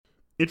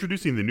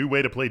Introducing the new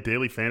way to play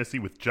daily fantasy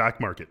with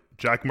Jock Market.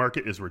 Jock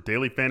Market is where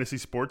daily fantasy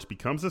sports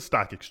becomes a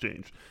stock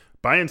exchange.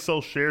 Buy and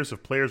sell shares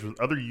of players with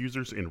other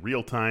users in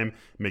real time.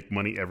 Make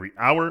money every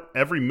hour,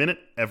 every minute,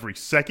 every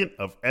second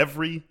of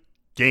every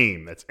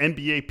game. That's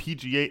NBA,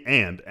 PGA,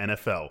 and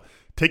NFL.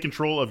 Take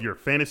control of your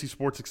fantasy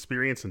sports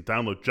experience and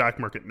download Jock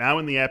Market now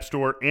in the App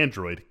Store.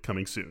 Android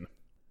coming soon.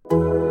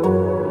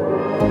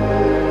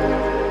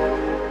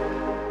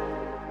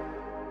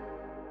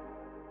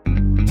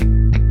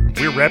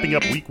 We're wrapping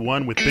up week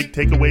one with big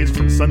takeaways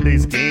from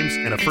Sunday's games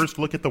and a first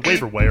look at the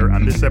waiver wire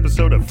on this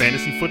episode of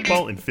Fantasy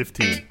Football in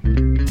 15.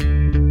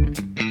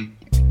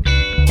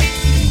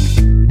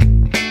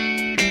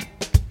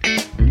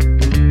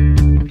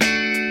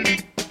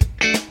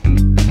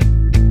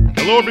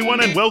 Hello,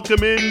 everyone, and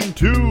welcome in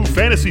to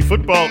Fantasy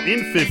Football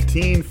in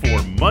 15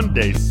 for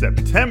Monday,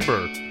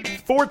 September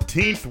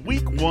 14th,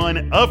 week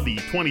one of the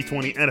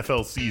 2020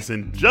 NFL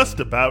season.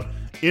 Just about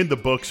in the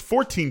books,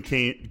 14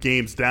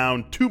 games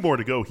down, 2 more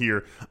to go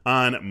here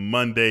on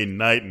Monday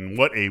night, and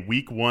what a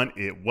week one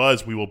it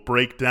was. We will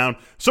break down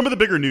some of the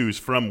bigger news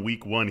from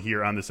week one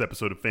here on this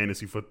episode of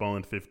Fantasy Football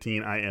in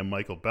 15. I am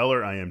Michael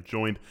Beller. I am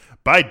joined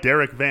by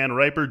Derek Van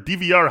Riper.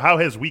 DVR, how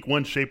has week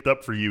one shaped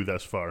up for you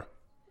thus far?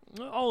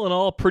 All in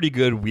all, pretty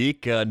good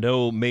week.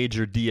 No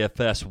major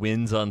DFS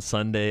wins on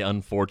Sunday,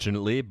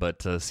 unfortunately,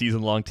 but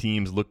season-long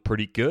teams look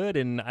pretty good,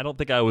 and I don't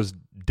think I was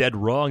dead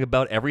wrong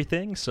about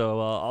everything, so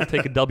I'll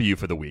take a W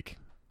for the week.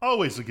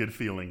 Always a good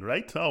feeling,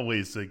 right?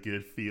 Always a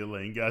good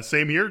feeling.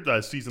 Same here,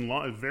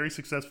 season-long, very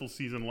successful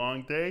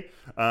season-long day.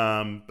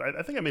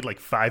 I think I made like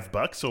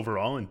 $5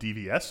 overall in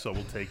DVS, so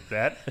we'll take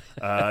that.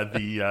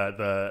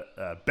 The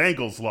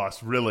Bengals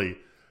lost really.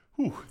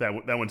 Whew,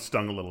 that one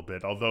stung a little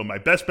bit. Although my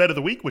best bet of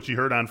the week, which you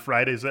heard on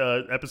Friday's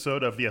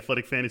episode of the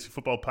Athletic Fantasy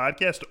Football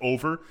Podcast,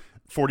 over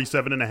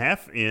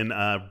 47.5 in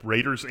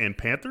Raiders and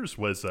Panthers,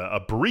 was a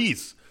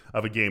breeze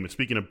of a game. And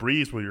speaking of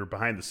breeze, we were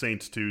behind the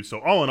Saints too. So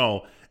all in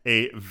all,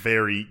 a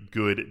very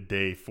good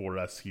day for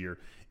us here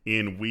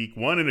in week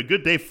one, and a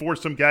good day for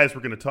some guys.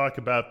 We're going to talk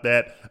about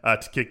that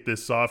to kick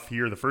this off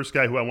here. The first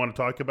guy who I want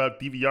to talk about,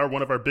 DVR,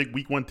 one of our big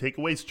week one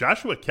takeaways,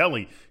 Joshua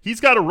Kelly. He's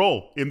got a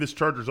role in this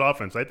Chargers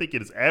offense. I think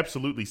it is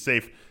absolutely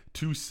safe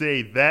to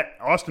say that.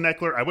 Austin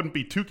Ekeler, I wouldn't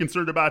be too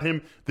concerned about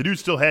him. The dude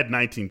still had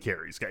 19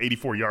 carries, got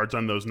 84 yards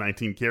on those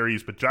 19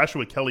 carries, but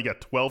Joshua Kelly got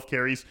 12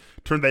 carries,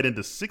 turned that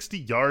into 60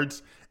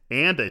 yards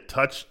and a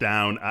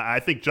touchdown. I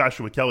think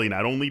Joshua Kelly,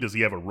 not only does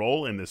he have a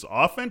role in this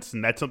offense,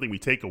 and that's something we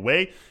take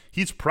away,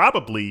 he's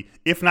probably,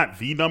 if not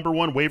the number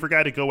one waiver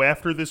guy to go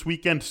after this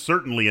weekend,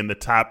 certainly in the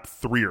top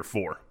 3 or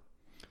 4.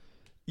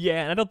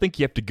 Yeah, and I don't think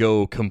you have to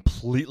go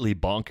completely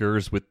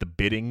bonkers with the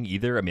bidding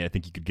either. I mean, I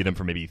think you could get him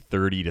for maybe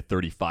 30 to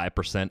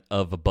 35%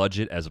 of a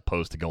budget as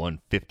opposed to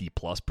going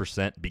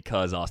 50+%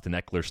 because Austin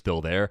Ekeler's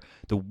still there.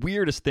 The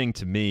weirdest thing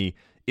to me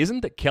isn't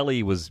that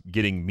Kelly was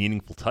getting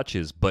meaningful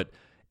touches, but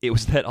it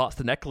was that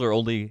Austin Ekeler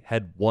only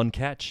had 1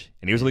 catch,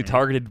 and he was only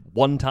targeted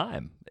 1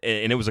 time,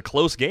 and it was a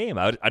close game.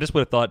 I just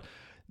would have thought,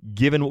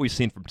 given what we've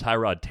seen from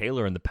Tyrod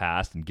Taylor in the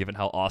past, and given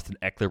how Austin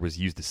Ekeler was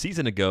used a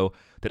season ago,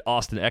 that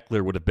Austin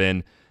Ekeler would have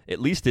been at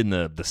least in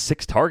the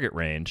 6 target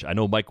range. I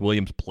know Mike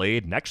Williams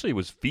played, and actually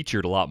was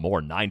featured a lot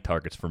more, 9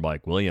 targets for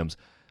Mike Williams,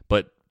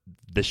 but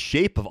the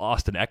shape of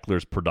Austin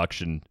Ekeler's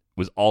production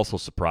was also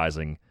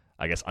surprising,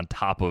 I guess, on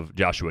top of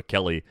Joshua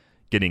Kelly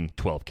getting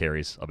 12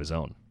 carries of his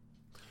own.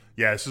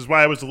 Yeah, this is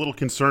why I was a little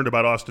concerned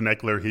about Austin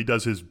Ekeler. He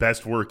does his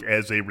best work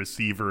as a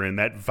receiver, and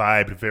that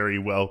vibed very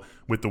well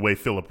with the way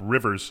Phillip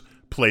Rivers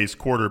plays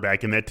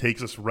quarterback, and that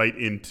takes us right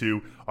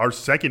into our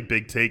second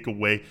big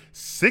takeaway,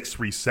 6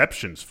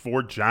 receptions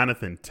for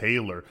Jonathan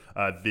Taylor.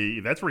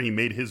 That's where he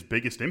made his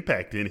biggest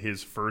impact in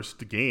his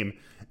first game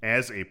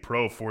as a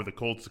pro for the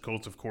Colts. The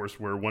Colts, of course,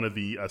 were one of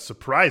the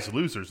surprise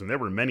losers, and there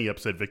were many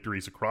upset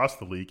victories across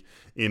the league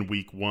in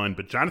week one.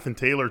 But Jonathan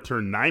Taylor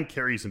turned 9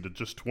 carries into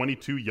just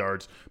 22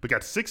 yards, but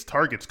got 6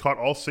 targets, caught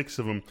all 6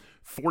 of them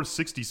for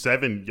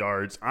 67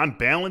 yards. On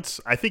balance,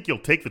 I think you'll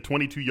take the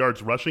 22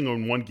 yards rushing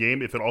on one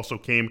game if it also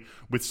came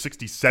with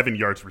 67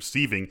 yards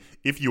receiving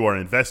if you are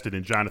invested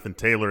in Jonathan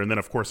Taylor. And then,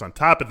 of course, on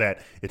top of that,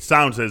 it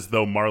sounds as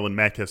though Marlon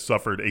Mack has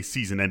suffered a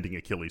season-ending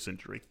Achilles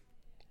injury.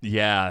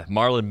 Yeah,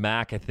 Marlon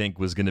Mack, I think,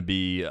 was going to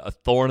be a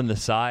thorn in the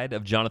side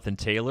of Jonathan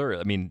Taylor.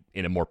 I mean,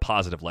 in a more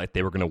positive light,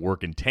 they were going to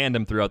work in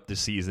tandem throughout the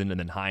season, and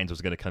then Hines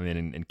was going to come in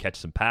and catch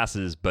some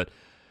passes. But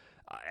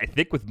I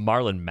think with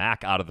Marlon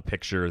Mack out of the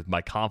picture,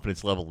 my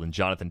confidence level in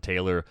Jonathan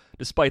Taylor,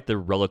 despite the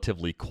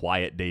relatively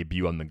quiet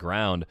debut on the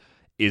ground,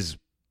 is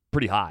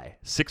pretty high.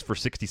 6 for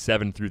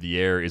 67 through the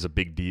air is a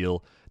big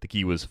deal. I think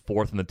he was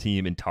 4th on the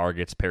team in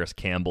targets. Paris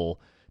Campbell,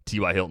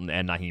 T.Y. Hilton,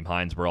 and Nyheim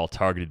Hines were all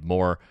targeted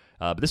more.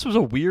 But this was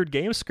a weird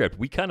game script.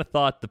 We kind of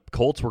thought the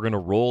Colts were going to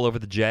roll over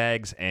the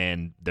Jags,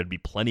 and there'd be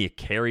plenty of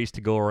carries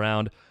to go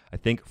around. I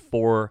think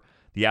for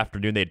the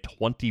afternoon, they had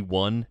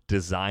 21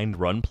 designed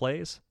run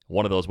plays.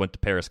 One of those went to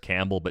Paris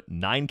Campbell, but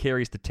 9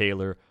 carries to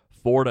Taylor,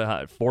 4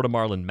 to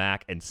Marlon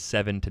Mack, and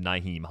 7 to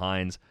Nyheim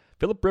Hines.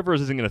 Phillip Rivers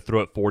isn't going to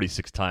throw it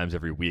 46 times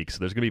every week, so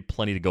there's going to be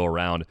plenty to go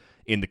around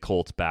in the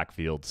Colts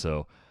backfield.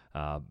 So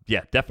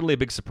Yeah, definitely a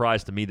big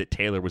surprise to me that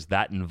Taylor was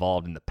that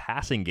involved in the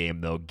passing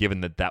game, though,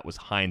 given that was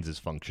Hines'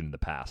 function in the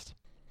past.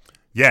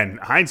 Yeah, and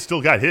Hines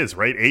still got his,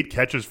 right? 8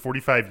 catches,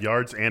 45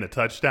 yards, and a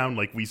touchdown.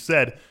 Like we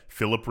said,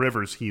 Phillip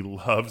Rivers, he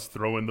loves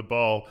throwing the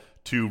ball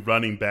to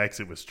running backs.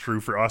 It was true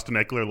for Austin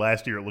Ekeler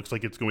last year. It looks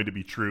like it's going to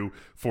be true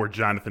for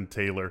Jonathan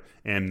Taylor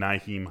and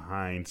Nyheim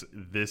Hines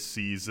this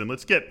season.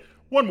 Let's get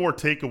one more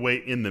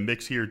takeaway in the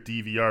mix here,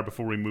 DVR,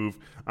 before we move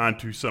on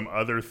to some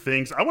other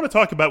things. I want to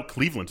talk about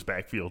Cleveland's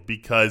backfield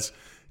because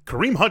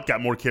Kareem Hunt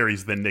got more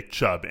carries than Nick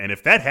Chubb. And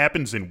if that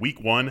happens in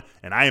week 1,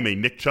 and I am a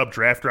Nick Chubb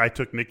drafter, I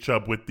took Nick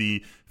Chubb with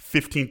the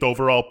 15th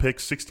overall pick,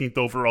 16th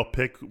overall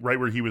pick, right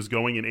where he was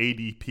going in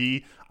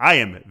ADP, I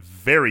am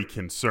very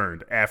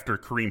concerned after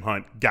Kareem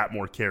Hunt got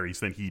more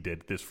carries than he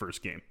did this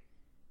first game.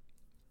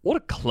 What a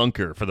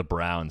clunker for the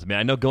Browns. I mean,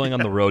 I know going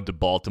on the road to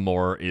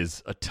Baltimore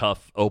is a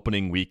tough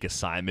opening week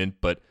assignment,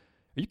 but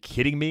are you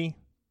kidding me?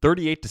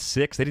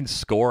 38-6. They didn't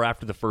score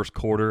after the first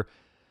quarter.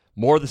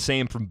 More of the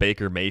same from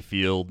Baker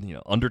Mayfield,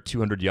 under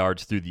 200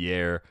 yards through the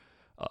air,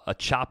 a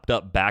chopped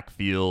up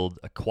backfield,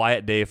 a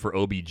quiet day for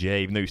OBJ,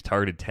 even though he's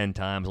targeted 10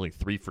 times, only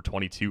 3 for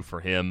 22 for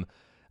him.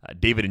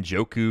 David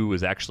Njoku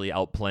was actually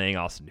outplaying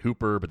Austin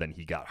Hooper, but then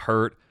he got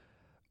hurt.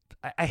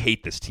 I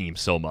hate this team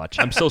so much.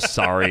 I'm so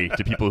sorry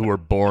to people who are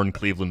born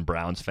Cleveland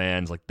Browns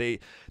fans. Like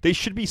they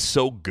should be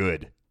so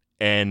good.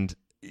 And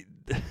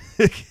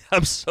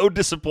I'm so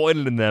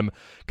disappointed in them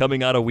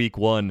coming out of week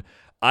 1.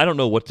 I don't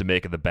know what to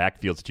make of the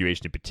backfield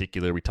situation in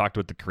particular. We talked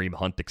about the Kareem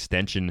Hunt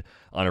extension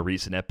on a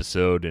recent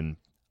episode, and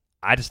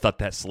I just thought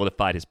that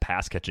solidified his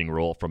pass-catching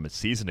role from a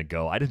season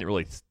ago. I didn't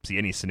really see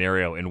any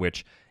scenario in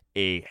which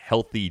a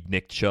healthy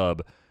Nick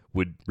Chubb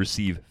would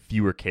receive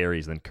fewer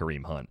carries than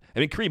Kareem Hunt. I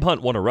mean, Kareem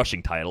Hunt won a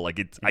rushing title. Like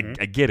I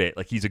get it.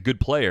 Like he's a good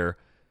player,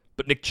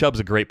 but Nick Chubb's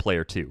a great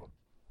player too.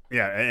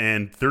 Yeah,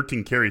 and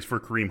 13 carries for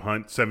Kareem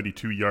Hunt,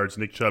 72 yards.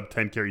 Nick Chubb,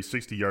 10 carries,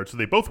 60 yards. So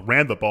they both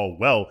ran the ball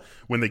well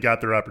when they got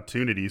their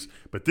opportunities,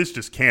 but this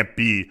just can't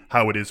be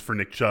how it is for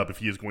Nick Chubb if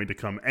he is going to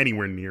come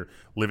anywhere near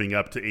living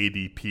up to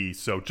ADP.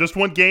 So just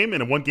one game,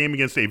 and one game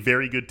against a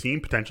very good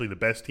team, potentially the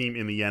best team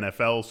in the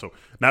NFL. So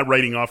not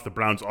writing off the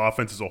Browns'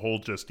 offense as a whole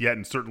just yet,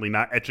 and certainly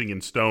not etching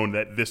in stone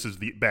that this is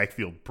the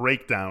backfield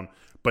breakdown.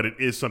 But it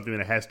is something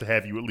that has to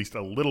have you at least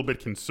a little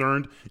bit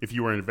concerned if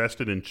you are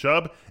invested in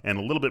Chubb, and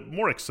a little bit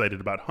more excited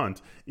about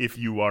Hunt if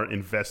you are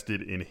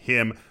invested in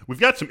him. We've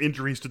got some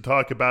injuries to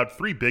talk about,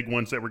 3 big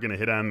ones that we're going to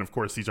hit on. And of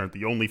course, these aren't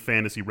the only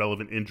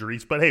fantasy-relevant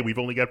injuries, but hey, we've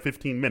only got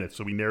 15 minutes,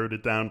 so we narrowed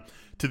it down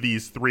to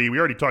these 3. We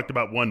already talked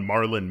about one,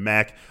 Marlon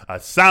Mack.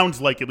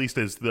 Sounds like, at least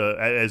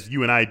as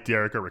you and I,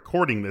 Derek, are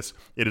recording this,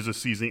 it is a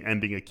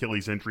season-ending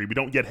Achilles injury. We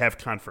don't yet have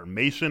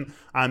confirmation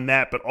on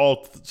that, but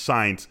all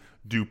signs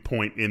do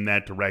point in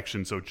that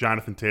direction. So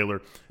Jonathan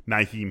Taylor,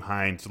 Nyheim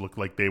Hines look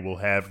like they will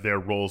have their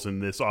roles in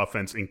this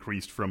offense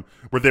increased from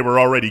where they were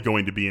already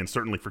going to be, and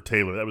certainly for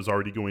Taylor, that was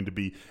already going to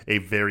be a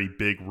very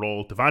big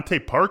role.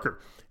 Devontae Parker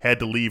had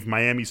to leave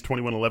Miami's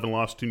 21-11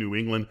 loss to New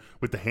England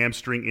with the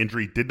hamstring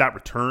injury, did not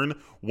return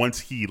once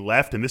he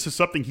left, and this is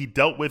something he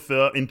dealt with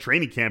in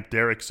training camp,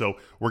 Derek, so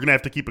we're going to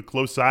have to keep a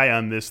close eye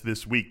on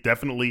this week.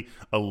 Definitely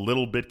a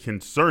little bit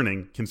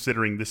concerning,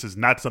 considering this is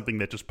not something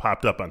that just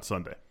popped up on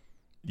Sunday.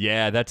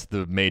 Yeah, that's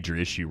the major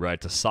issue, right?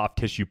 It's a soft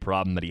tissue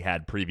problem that he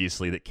had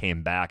previously that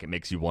came back. It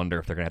makes you wonder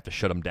if they're going to have to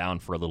shut him down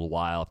for a little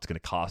while, if it's going to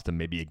cost him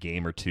maybe a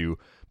game or two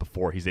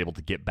before he's able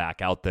to get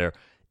back out there.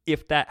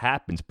 If that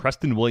happens,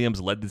 Preston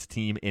Williams led this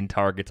team in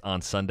targets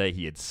on Sunday.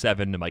 He had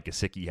 7, and Mike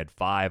Gesicki had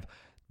 5.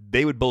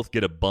 They would both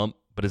get a bump,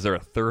 but is there a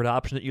third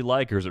option that you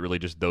like, or is it really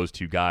just those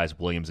 2 guys,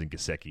 Williams and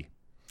Gesicki?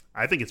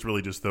 I think it's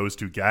really just those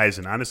 2 guys,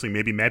 and honestly,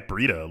 maybe Matt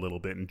Breida a little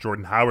bit. And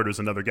Jordan Howard was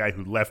another guy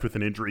who left with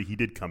an injury. He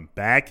did come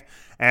back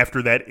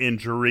after that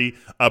injury,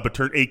 but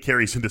turned 8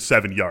 carries into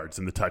 7 yards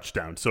in the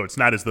touchdown. So it's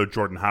not as though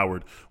Jordan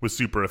Howard was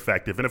super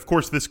effective. And of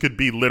course, this could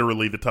be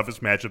literally the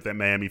toughest matchup that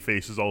Miami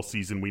faces all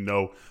season. We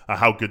know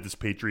how good this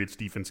Patriots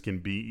defense can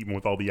be, even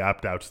with all the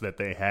opt-outs that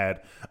they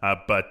had.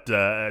 But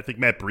I think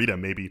Matt Breida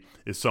maybe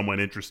is somewhat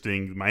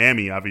interesting.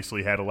 Miami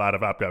obviously had a lot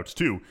of opt-outs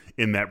too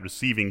in that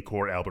receiving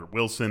core. Albert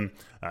Wilson,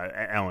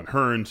 Allen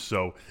Hurns.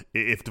 So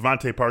if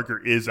Devontae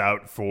Parker is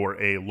out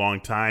for a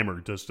long time or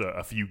just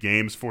a few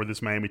games for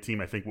this Miami team,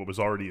 I think what was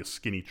already a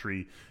skinny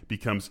tree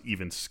becomes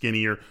even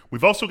skinnier.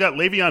 We've also got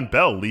Le'Veon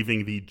Bell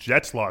leaving the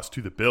Jets loss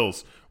to the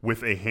Bills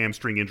with a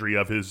hamstring injury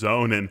of his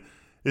own. And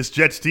this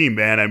Jets team,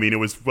 man, I mean, it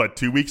was,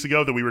 2 weeks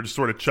ago that we were just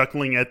sort of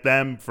chuckling at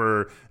them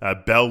for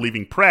Bell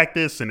leaving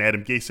practice and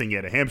Adam Gase saying he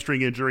had a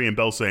hamstring injury and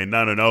Bell saying,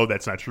 no,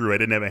 that's not true. I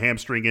didn't have a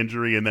hamstring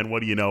injury. And then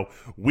what do you know?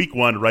 Week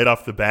 1, right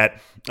off the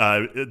bat,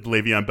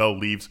 Le'Veon Bell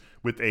leaves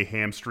with a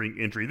hamstring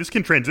injury. This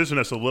can transition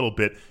us a little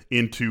bit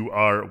into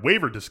our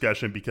waiver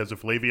discussion because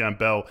if Le'Veon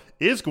Bell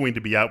is going to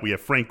be out, we have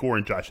Frank Gore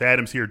and Josh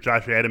Adams here.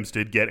 Josh Adams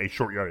did get a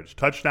short yardage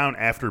touchdown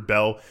after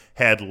Bell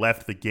had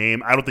left the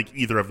game. I don't think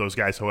either of those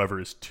guys, however,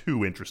 is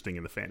too interesting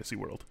in the fantasy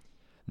world.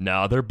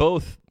 No, they're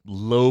both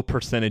low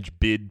percentage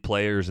bid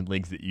players in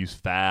leagues that use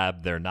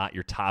Fab. They're not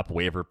your top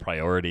waiver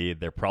priority.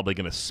 They're probably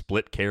going to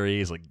split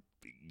carries. Like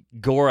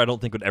Gore, I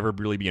don't think would ever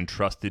really be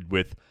entrusted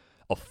with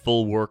a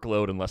full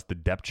workload unless the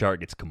depth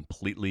chart gets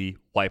completely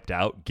wiped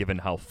out, given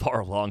how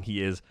far along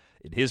he is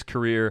in his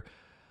career.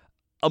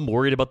 I'm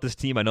worried about this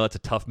team. I know it's a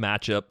tough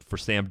matchup for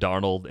Sam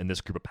Darnold and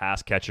this group of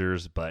pass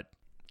catchers, but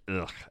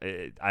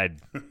I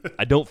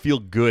don't feel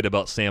good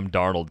about Sam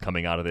Darnold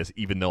coming out of this,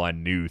 even though I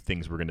knew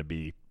things were going to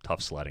be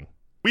tough sledding.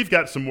 We've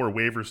got some more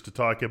waivers to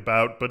talk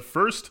about, but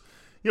first,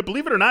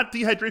 believe it or not,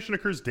 dehydration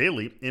occurs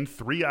daily in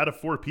 3 out of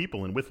 4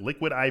 people, and with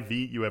Liquid IV,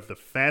 you have the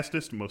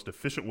fastest, most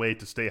efficient way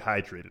to stay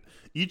hydrated.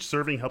 Each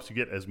serving helps you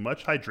get as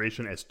much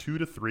hydration as 2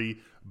 to 3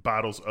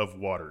 bottles of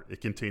water.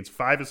 It contains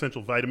 5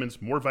 essential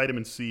vitamins, more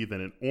vitamin C than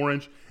an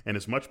orange, and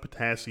as much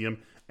potassium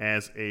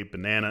as a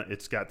banana.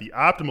 It's got the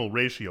optimal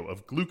ratio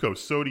of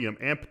glucose, sodium,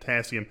 and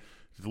potassium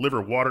to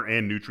deliver water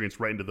and nutrients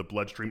right into the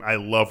bloodstream. I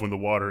love when the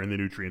water and the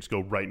nutrients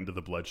go right into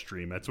the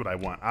bloodstream. That's what I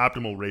want.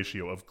 Optimal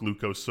ratio of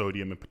glucose,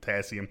 sodium, and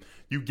potassium.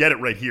 You get it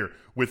right here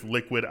with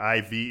Liquid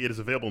IV. It is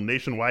available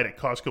nationwide at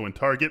Costco and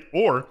Target,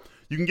 or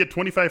you can get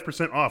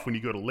 25% off when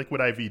you go to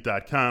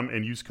liquidiv.com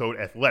and use code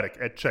ATHLETIC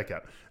at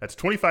checkout. That's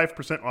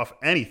 25% off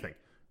anything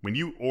when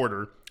you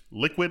order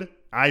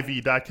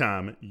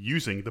liquidiv.com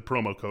using the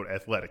promo code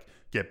ATHLETIC.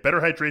 Get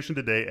better hydration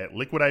today at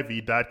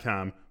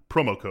liquidiv.com,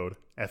 promo code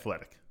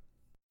ATHLETIC.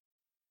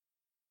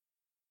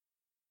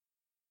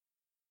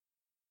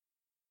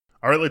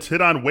 All right, let's hit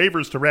on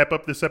waivers to wrap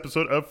up this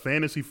episode of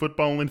Fantasy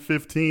Football in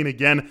 15.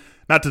 Again,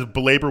 not to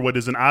belabor what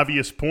is an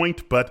obvious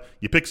point, but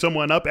you pick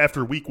someone up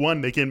after week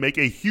 1, they can make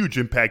a huge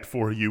impact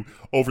for you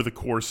over the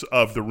course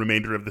of the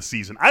remainder of the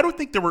season. I don't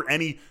think there were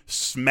any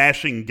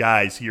smashing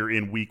guys here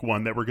in week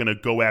 1 that we're going to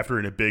go after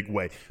in a big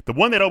way. The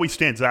one that always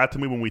stands out to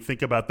me when we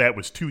think about that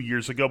was 2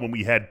 years ago when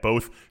we had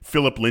both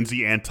Phillip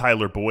Lindsay and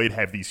Tyler Boyd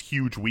have these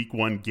huge week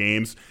 1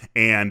 games,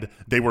 and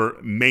they were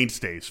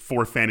mainstays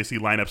for fantasy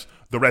lineups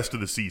the rest of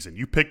the season.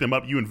 You picked them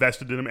up, you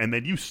invested in them, and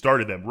then you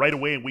started them right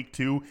away in week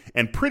 2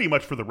 and pretty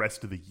much for the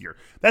rest of the year.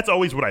 That's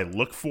always what I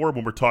look for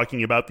when we're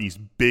talking about these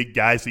big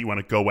guys that you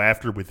want to go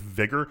after with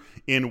vigor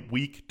in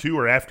week 2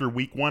 or after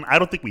week 1. I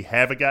don't think we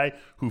have a guy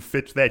who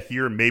fits that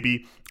here.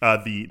 Maybe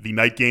the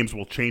night games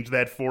will change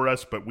that for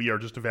us, but we are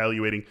just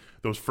evaluating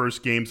those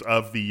first games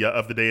of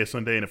the day of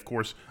Sunday, and of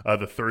course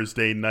the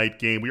Thursday night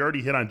game. We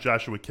already hit on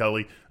Joshua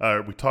Kelly.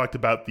 We talked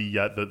about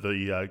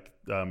the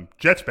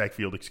Jets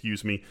backfield,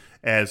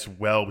 as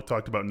well. We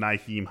talked about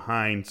Nyheim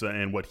Hines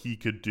and what he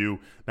could do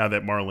now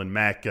that Marlon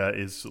Mack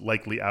is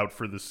likely out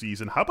for the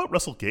season. How about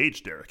Russell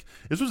Gage, Derek?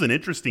 This was an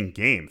interesting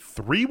game.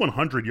 3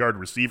 100-yard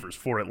receivers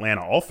for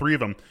Atlanta, all 3 of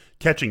them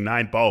catching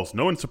 9 balls.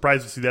 No one's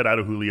surprised to see that out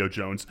of Julio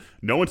Jones.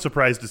 No one's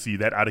surprised to see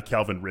that out of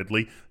Calvin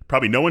Ridley.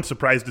 Probably no one's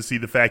surprised to see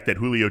the fact that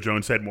Julio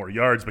Jones had more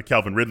yards, but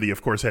Calvin Ridley,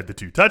 of course, had the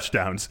 2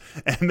 touchdowns.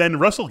 And then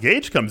Russell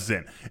Gage comes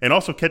in and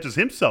also catches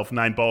himself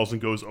 9 balls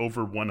and goes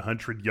over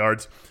 100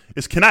 yards.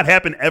 This cannot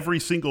happen every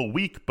single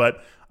week,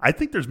 but I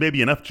think there's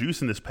maybe enough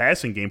juice in this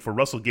passing game for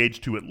Russell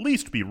Gage to at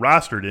least be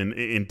rostered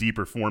in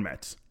deeper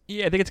formats.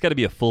 Yeah, I think it's got to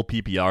be a full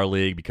PPR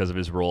league because of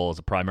his role as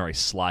a primary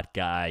slot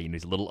guy.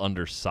 He's a little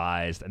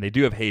undersized, and they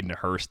do have Hayden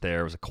Hurst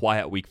there. It was a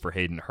quiet week for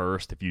Hayden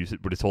Hurst. If you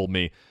would have told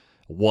me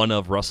one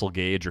of Russell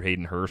Gage or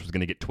Hayden Hurst was going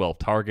to get 12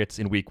 targets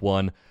in week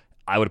 1,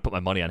 I would have put my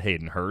money on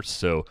Hayden Hurst.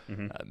 So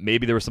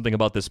maybe there was something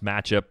about this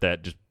matchup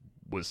that just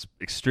was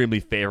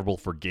extremely favorable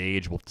for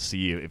Gage. We'll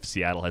see if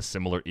Seattle has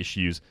similar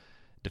issues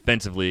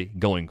defensively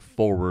going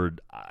forward.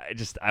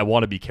 I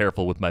want to be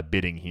careful with my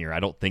bidding here. I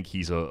don't think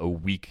he's a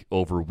week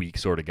over week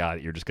sort of guy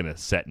that you're just going to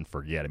set and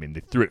forget. I mean,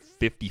 they threw it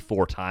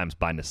 54 times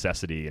by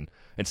necessity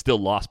and still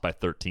lost by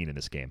 13 in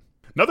this game.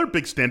 Another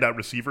big standout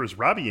receiver is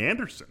Robbie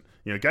Anderson.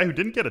 A guy who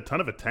didn't get a ton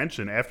of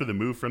attention after the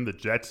move from the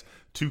Jets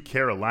to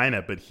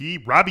Carolina, but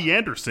Robbie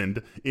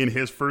Andersoned in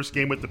his first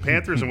game with the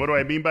Panthers. And what do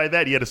I mean by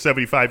that? He had a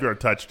 75-yard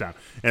touchdown.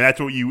 And that's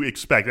what you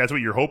expect. That's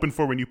what you're hoping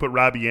for when you put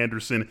Robbie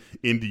Anderson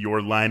into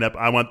your lineup.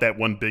 I want that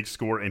one big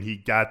score, and he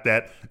got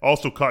that.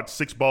 Also caught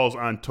 6 balls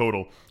on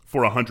total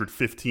for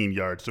 115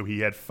 yards. So he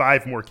had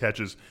 5 more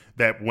catches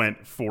that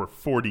went for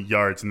 40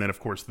 yards. And then, of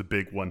course, the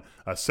big one,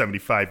 a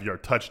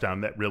 75-yard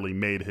touchdown that really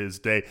made his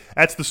day.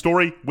 That's the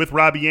story with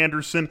Robbie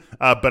Anderson.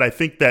 But I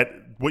think that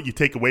what you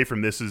take away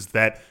from this is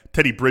that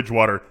Teddy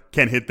Bridgewater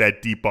can hit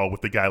that deep ball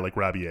with a guy like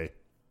Robbie A.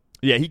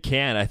 Yeah, he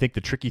can. I think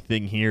the tricky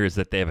thing here is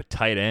that they have a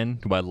tight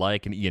end who I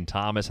like, and Ian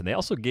Thomas, and they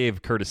also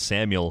gave Curtis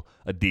Samuel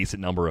a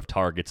decent number of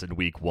targets in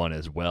week 1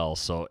 as well.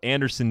 So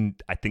Anderson,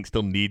 I think,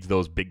 still needs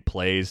those big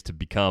plays to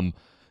become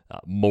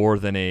more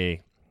than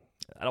I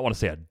don't want to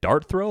say a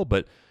dart throw,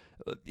 but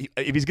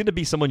if he's going to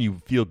be someone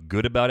you feel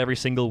good about every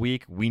single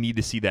week, we need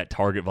to see that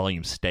target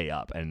volume stay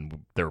up.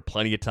 And there were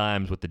plenty of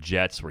times with the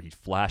Jets where he'd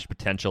flash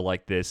potential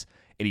like this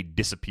and he'd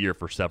disappear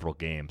for several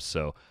games.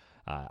 So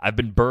I've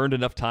been burned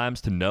enough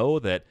times to know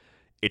that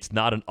it's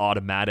not an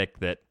automatic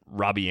that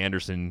Robbie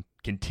Anderson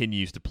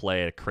continues to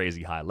play at a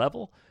crazy high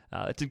level.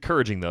 It's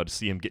encouraging, though, to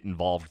see him get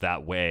involved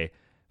that way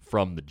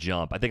from the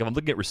jump. I think if I'm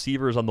looking at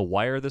receivers on the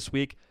wire this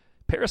week,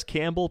 Paris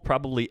Campbell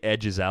probably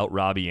edges out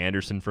Robbie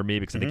Anderson for me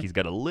because I think he's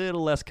got a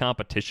little less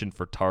competition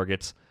for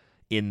targets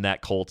in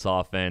that Colts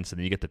offense. And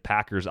then you get the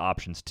Packers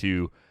options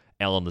too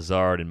Alan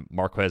Lazard and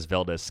Marquez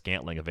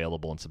Valdez-Scantling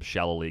available in some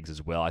shallow leagues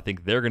as well. I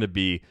think they're going to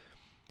be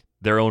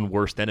their own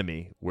worst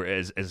enemy,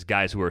 whereas as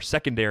guys who are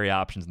secondary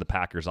options in the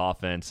Packers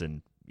offense,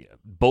 and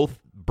both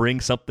bring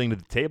something to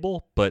the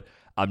table, but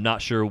I'm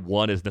not sure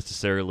one is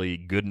necessarily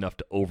good enough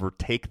to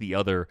overtake the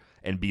other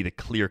and be the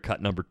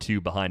clear-cut number 2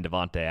 behind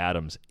Davante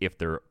Adams if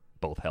they're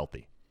both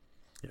healthy.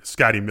 Yeah,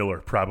 Scotty Miller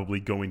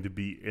probably going to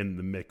be in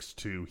the mix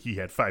too. He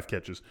had 5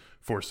 catches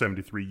for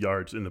 73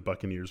 yards in the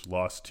Buccaneers'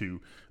 loss to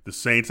the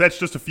Saints. That's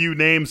just a few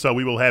names. So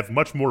we will have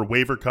much more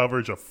waiver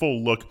coverage, a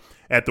full look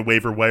at the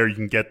waiver wire. You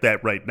can get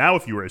that right now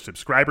if you are a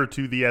subscriber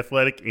to The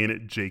Athletic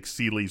in Jake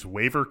Seeley's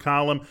waiver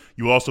column.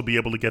 You'll also be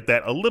able to get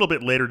that a little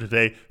bit later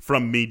today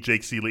from me,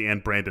 Jake Seeley,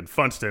 and Brandon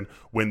Funston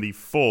when the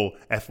full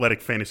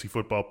Athletic Fantasy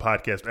Football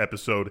Podcast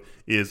episode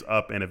is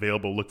up and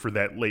available. Look for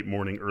that late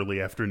morning,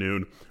 early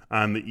afternoon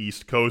on the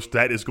East Coast.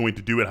 That is going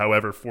to do it,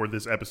 however, for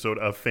this episode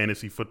of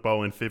Fantasy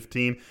Football in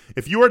 15.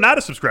 If you are not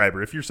a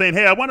subscriber, if you're saying,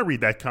 hey, I want to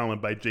read that column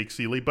by Jake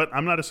Seeley, but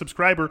I'm not a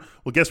subscriber,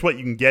 well, guess what?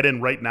 You can get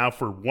in right now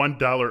for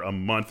 $1 a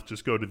month.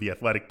 Just go to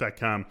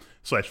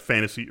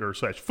theathletic.com/fantasy or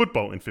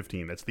 /football in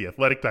 15. That's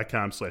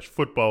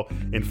theathletic.com/football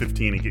in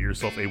 15 and get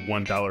yourself a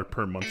 $1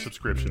 per month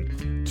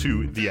subscription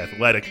to The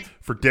Athletic.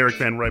 For Derek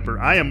Van Riper,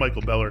 I am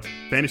Michael Beller.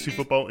 Fantasy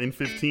Football in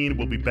 15.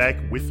 We'll be back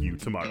with you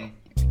tomorrow.